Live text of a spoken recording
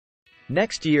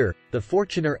Next year, the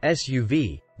Fortuner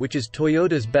SUV, which is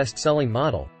Toyota's best-selling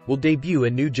model, will debut a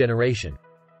new generation.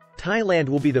 Thailand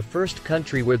will be the first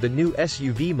country where the new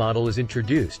SUV model is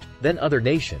introduced, then other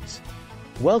nations.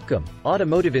 Welcome,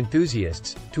 automotive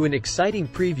enthusiasts, to an exciting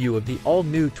preview of the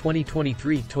all-new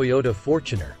 2023 Toyota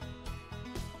Fortuner.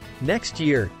 Next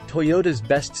year, Toyota's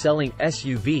best-selling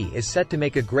SUV is set to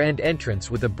make a grand entrance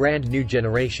with a brand new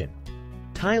generation.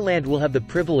 Thailand will have the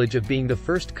privilege of being the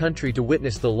first country to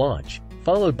witness the launch,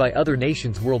 followed by other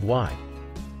nations worldwide.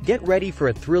 Get ready for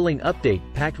a thrilling update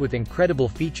packed with incredible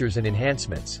features and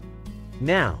enhancements.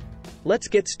 Now, let's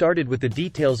get started with the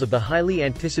details of the highly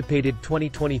anticipated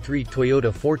 2023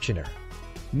 Toyota Fortuner.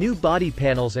 New body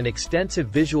panels and extensive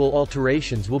visual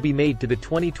alterations will be made to the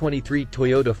 2023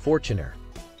 Toyota Fortuner.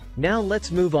 Now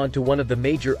let's move on to one of the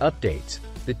major updates,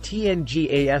 the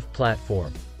TNGA-F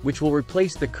platform, which will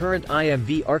replace the current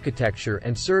IMV architecture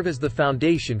and serve as the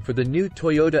foundation for the new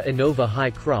Toyota Innova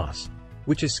Hi-Cross,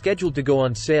 which is scheduled to go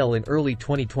on sale in early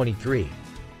 2023.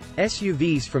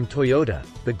 SUVs from Toyota,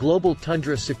 the global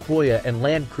Tundra, Sequoia and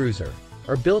Land Cruiser,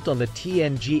 are built on the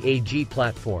TNGA-G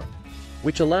platform,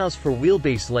 which allows for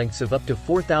wheelbase lengths of up to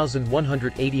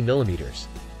 4,180 mm.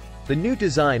 The new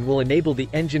design will enable the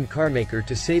engine carmaker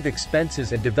to save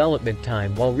expenses and development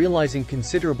time while realizing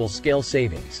considerable scale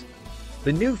savings.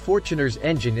 The new Fortuner's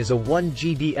engine is a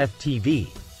 1GD-FTV,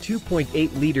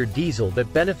 2.8-liter diesel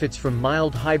that benefits from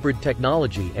mild hybrid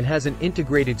technology and has an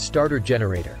integrated starter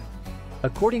generator.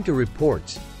 According to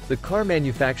reports, the car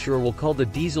manufacturer will call the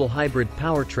diesel hybrid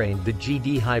powertrain the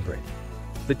GD Hybrid.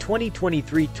 The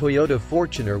 2023 Toyota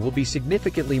Fortuner will be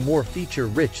significantly more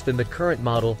feature-rich than the current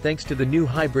model thanks to the new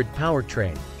hybrid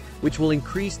powertrain, which will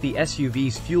increase the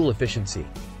SUV's fuel efficiency.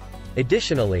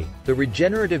 Additionally, the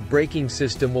regenerative braking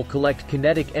system will collect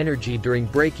kinetic energy during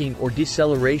braking or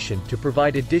deceleration to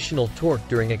provide additional torque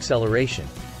during acceleration.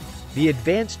 The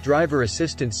Advanced Driver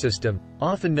Assistance System,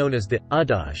 often known as the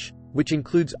ADAS, which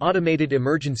includes automated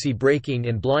emergency braking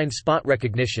and blind spot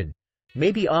recognition,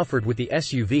 may be offered with the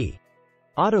SUV.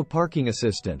 Auto parking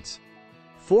assistance.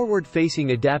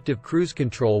 Forward-facing adaptive cruise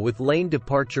control with lane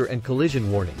departure and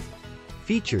collision warning.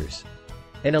 Features.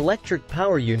 An electric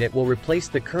power unit will replace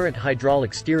the current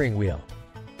hydraulic steering wheel.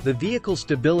 The vehicle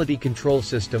stability control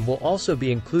system will also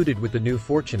be included with the new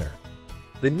Fortuner.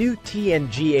 The new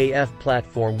TNGA-F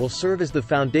platform will serve as the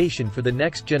foundation for the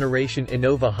next generation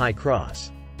Innova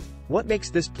Hi-Cross. What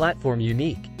makes this platform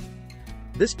unique?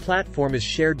 This platform is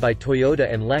shared by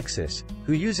Toyota and Lexus,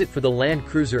 who use it for the Land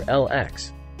Cruiser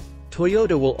LX.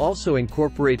 Toyota will also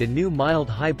incorporate a new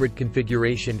mild hybrid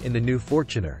configuration in the new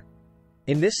Fortuner.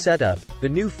 In this setup, the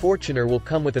new Fortuner will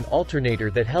come with an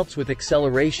alternator that helps with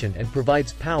acceleration and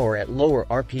provides power at lower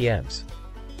RPMs.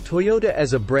 Toyota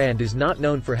as a brand is not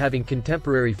known for having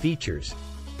contemporary features,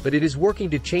 but it is working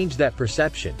to change that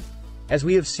perception, as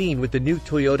we have seen with the new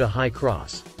Toyota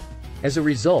Hi-Cross. As a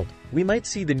result, we might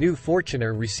see the new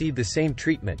Fortuner receive the same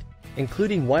treatment,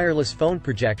 including wireless phone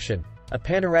projection, a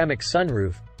panoramic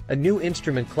sunroof, a new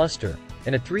instrument cluster,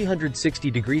 and a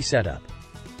 360-degree setup.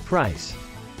 Price.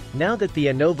 Now that the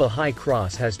Innova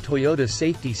Hi-Cross has Toyota's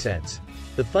safety sense,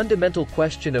 the fundamental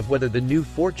question of whether the new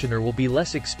Fortuner will be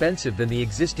less expensive than the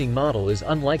existing model is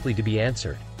unlikely to be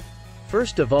answered.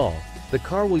 First of all, the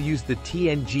car will use the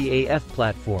TNGA-F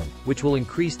platform, which will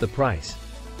increase the price.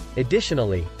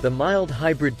 Additionally, the mild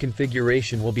hybrid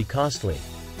configuration will be costly.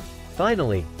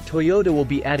 Finally, Toyota will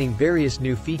be adding various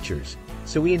new features,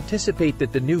 so we anticipate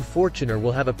that the new Fortuner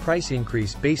will have a price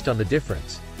increase based on the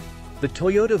difference. The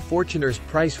Toyota Fortuner's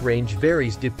price range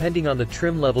varies depending on the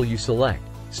trim level you select,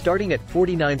 starting at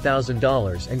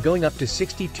 $49,000 and going up to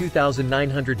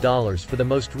 $62,900 for the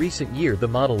most recent year the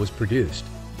model was produced.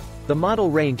 The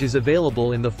model range is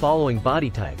available in the following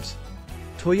body types.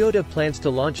 Toyota plans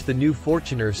to launch the new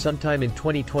Fortuner sometime in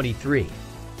 2023,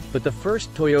 but the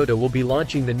first Toyota will be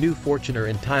launching the new Fortuner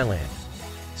in Thailand.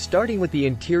 Starting with the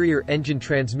interior engine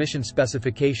transmission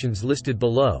specifications listed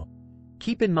below,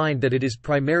 keep in mind that it is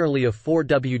primarily a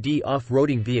 4WD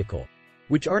off-roading vehicle,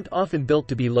 which aren't often built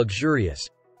to be luxurious,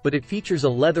 but it features a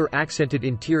leather-accented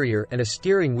interior and a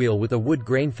steering wheel with a wood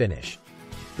grain finish.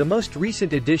 The most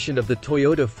recent edition of the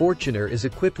Toyota Fortuner is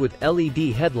equipped with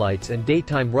LED headlights and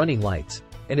daytime running lights,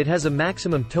 and it has a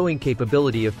maximum towing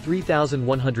capability of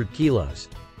 3,100 kilos.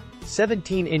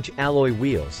 17-inch alloy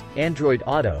wheels, Android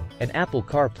Auto, and Apple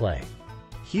CarPlay.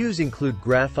 Hues include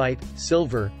graphite,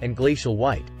 silver, and glacial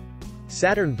white,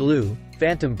 Saturn Blue,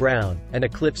 Phantom Brown, and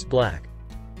Eclipse Black.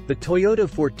 The Toyota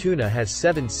Fortuner has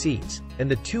 7 seats, and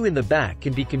the 2 in the back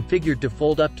can be configured to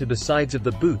fold up to the sides of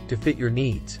the boot to fit your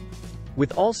needs.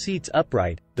 With all seats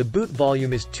upright, the boot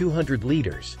volume is 200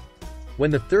 liters. When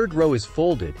the third row is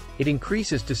folded, it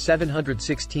increases to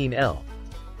 716L.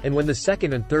 And when the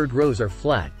second and third rows are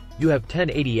flat, you have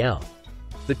 1080L.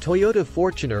 The Toyota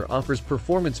Fortuner offers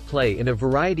performance play in a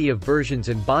variety of versions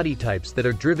and body types that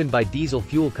are driven by diesel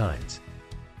fuel kinds.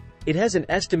 It has an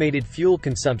estimated fuel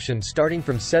consumption starting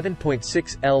from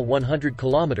 7.6 L 100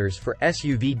 km for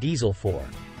SUV diesel 4.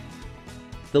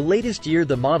 The latest year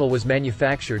the model was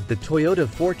manufactured, the Toyota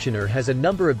Fortuner has a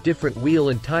number of different wheel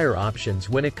and tire options.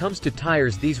 When it comes to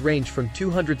tires, these range from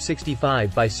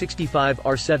 265 by 65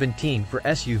 R17 for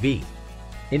SUV.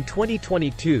 In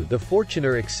 2022, the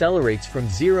Fortuner accelerates from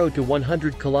 0 to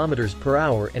 100 km per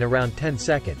hour in around 10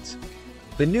 seconds.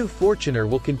 The new Fortuner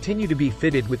will continue to be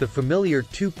fitted with a familiar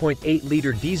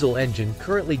 2.8-liter diesel engine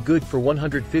currently good for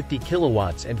 150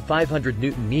 kilowatts and 500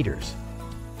 Nm.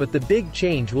 But the big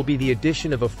change will be the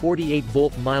addition of a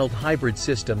 48-volt mild hybrid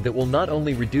system that will not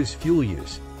only reduce fuel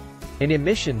use and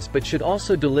emissions but should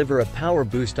also deliver a power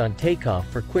boost on takeoff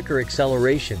for quicker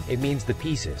acceleration. It means the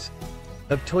pieces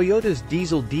of Toyota's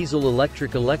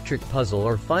diesel-diesel-electric puzzle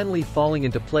are finally falling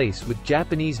into place, with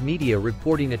Japanese media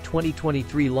reporting a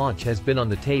 2023 launch has been on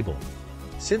the table.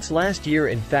 Since last year,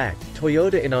 in fact,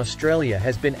 Toyota in Australia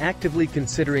has been actively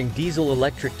considering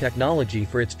diesel-electric technology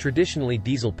for its traditionally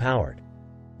diesel-powered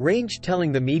range,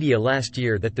 telling the media last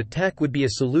year that the tech would be a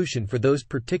solution for those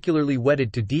particularly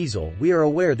wedded to diesel. We are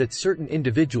aware that certain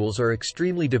individuals are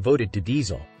extremely devoted to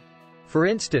diesel. For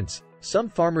instance, some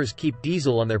farmers keep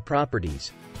diesel on their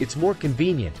properties. It's more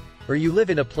convenient, or you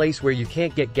live in a place where you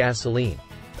can't get gasoline.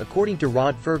 According to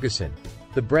Rod Ferguson,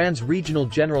 the brand's regional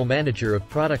general manager of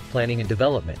product planning and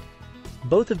development.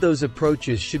 Both of those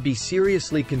approaches should be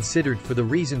seriously considered for the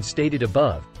reasons stated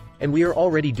above, and we are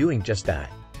already doing just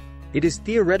that. It is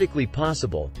theoretically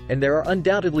possible, and there are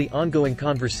undoubtedly ongoing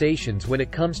conversations when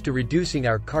it comes to reducing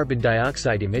our carbon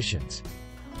dioxide emissions.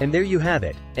 And there you have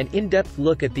it, an in-depth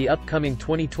look at the upcoming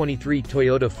 2023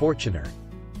 Toyota Fortuner.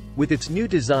 With its new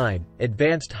design,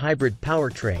 advanced hybrid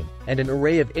powertrain, and an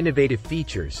array of innovative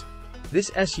features,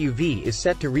 this SUV is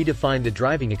set to redefine the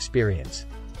driving experience.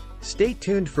 Stay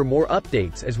tuned for more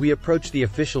updates as we approach the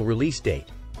official release date.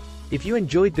 If you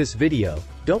enjoyed this video,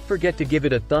 don't forget to give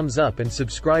it a thumbs up and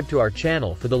subscribe to our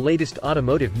channel for the latest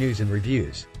automotive news and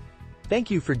reviews. Thank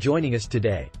you for joining us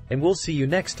today, and we'll see you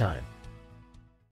next time.